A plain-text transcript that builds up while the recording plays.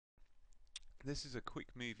This is a quick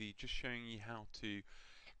movie just showing you how to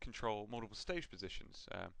control multiple stage positions.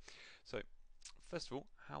 So first of all,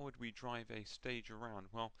 how would we drive a stage around?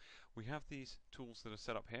 Well, we have these tools that are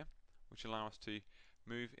set up here which allow us to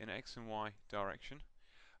move in X and Y direction.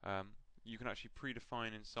 You can actually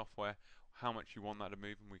predefine in software how much you want that to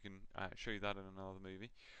move, and we can show you that in another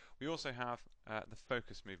movie. We also have the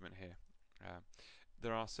focus movement here.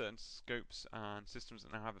 There are certain scopes and systems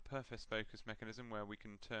that now have a perfect focus mechanism where we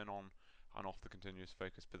can turn on and off the continuous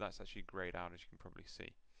focus, but that's actually grayed out, as you can probably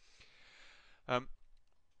see. Um,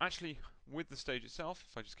 Actually, with the stage itself,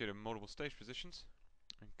 if I just go to multiple stage positions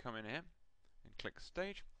and come in here and click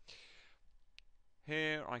stage,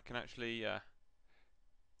 here I can actually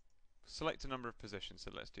select a number of positions.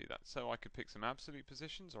 So let's do that. So I could pick some absolute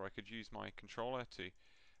positions, or I could use my controller to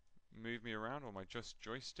move me around, or my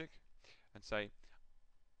joystick, and say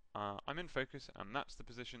I'm in focus and that's the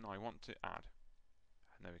position I want to add.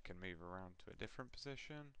 And then we can move around to a different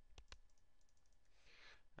position,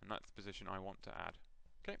 and that's the position I want to add.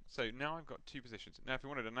 Okay, so now I've got two positions. Now if I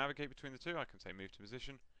wanted to navigate between the two, I can say move to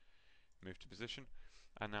position,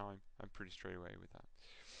 and now I'm pretty straight away with that.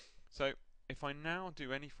 So if I now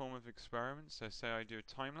do any form of experiment, so say I do a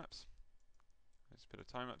time lapse, let's put a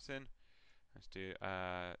time lapse in, let's do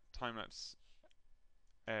time lapse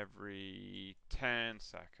every 10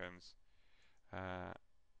 seconds,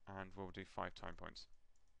 and we'll do 5 time points.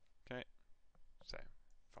 Okay, so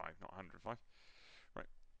 5, not 105. Right,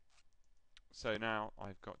 so now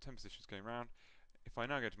I've got 10 positions going around. If I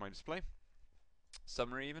now go to my display,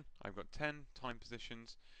 summary even, I've got 10 time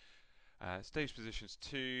positions, stage positions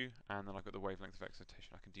 2, and then I've got the wavelength of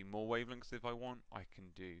excitation. I can do more wavelengths if I want. I can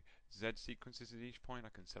do Z sequences at each point. I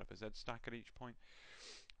can set up a Z stack at each point.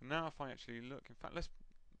 And now if I actually look, in fact, let's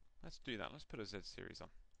do that. Let's put a Z series on.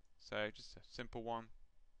 So just a simple one,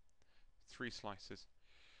 3 slices.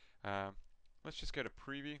 Let's just go to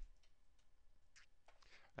preview,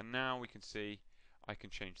 and now we can see I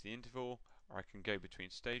can change the interval, or I can go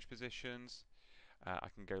between stage positions, I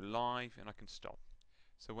can go live, and I can stop.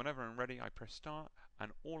 So whenever I'm ready, I press start,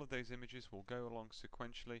 and all of those images will go along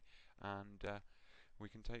sequentially, and we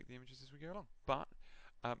can take the images as we go along. But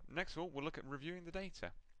next of all, we'll look at reviewing the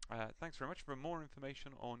data. Thanks very much. For more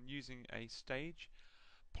information on using a stage,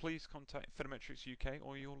 please contact Photometrics UK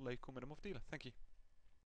or your local Metamorph dealer. Thank you.